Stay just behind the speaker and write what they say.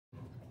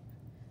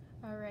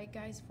Alright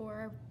guys, for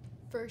our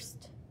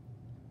first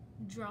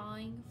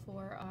drawing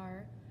for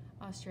our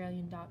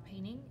Australian dot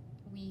painting,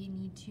 we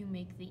need to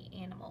make the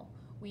animal.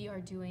 We are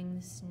doing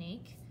the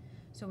snake,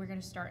 so we're going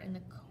to start in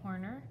the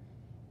corner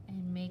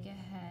and make a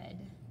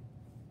head.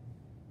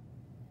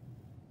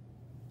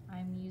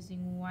 I'm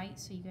using white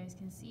so you guys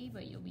can see,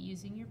 but you'll be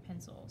using your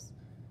pencils.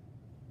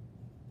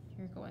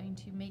 You're going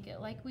to make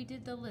it like we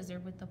did the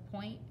lizard with the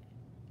point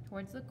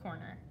towards the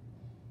corner.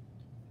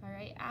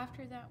 Alright,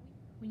 after that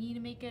we need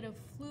to make it a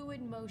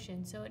fluid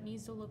motion, so it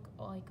needs to look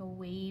like a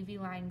wavy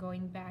line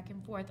going back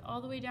and forth all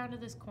the way down to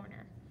this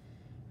corner.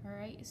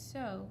 Alright,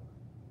 so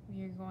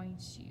we are going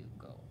to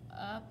go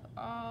up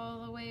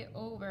all the way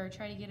over.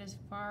 Try to get as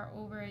far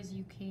over as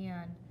you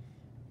can.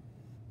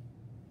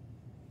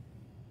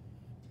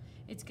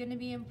 It's going to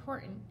be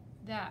important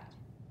that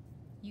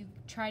you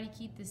try to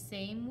keep the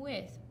same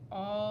width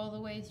all the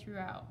way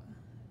throughout.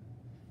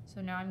 So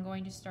now I'm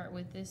going to start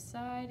with this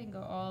side and go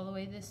all the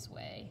way this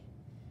way.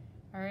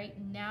 Alright,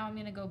 now I'm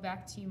going to go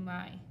back to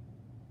my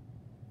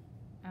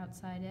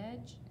outside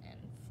edge and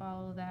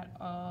follow that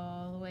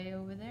all the way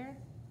over there.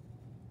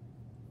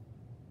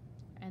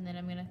 And then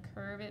I'm going to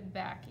curve it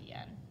back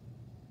again.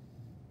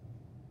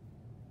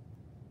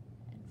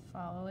 And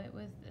follow it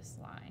with this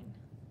line.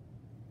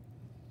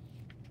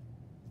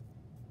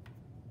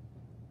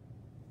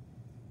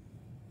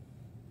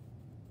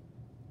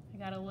 I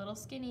got a little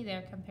skinny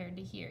there compared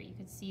to here. You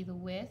could see the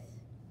width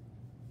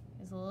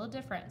is a little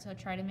different, so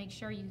try to make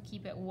sure you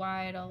keep it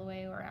wide all the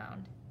way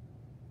around.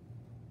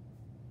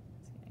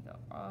 It's going to go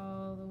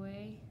all the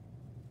way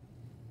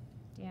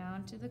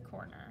down to the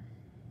corner.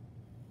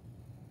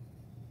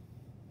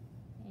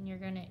 And you're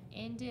going to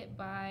end it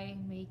by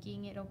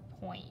making it a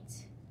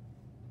point.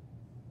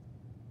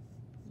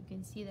 You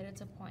can see that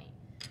it's a point.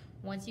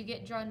 Once you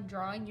get done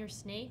drawing your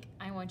snake,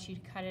 I want you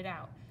to cut it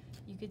out.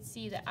 You could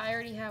see that I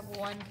already have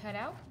one cut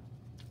out,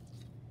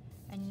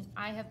 and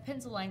I have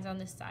pencil lines on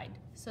this side.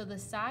 So the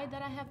side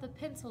that I have the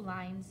pencil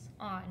lines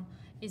on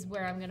is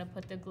where I'm going to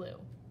put the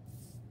glue.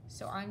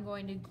 So I'm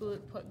going to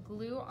put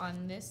glue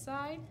on this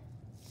side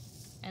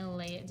and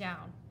lay it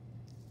down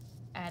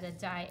at a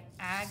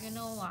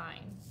diagonal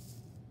line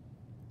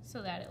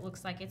so that it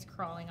looks like it's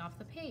crawling off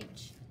the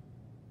page.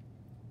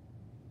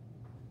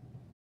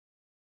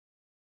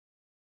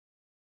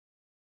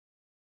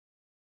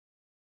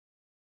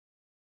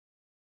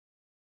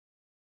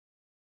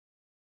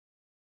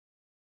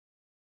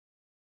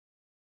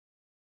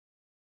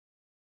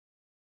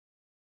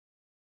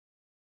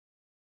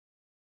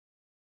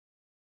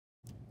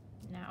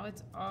 Now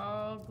it's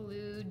all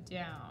glued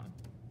down.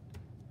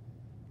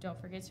 Don't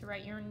forget to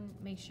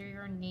make sure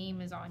your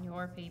name is on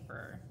your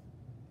paper.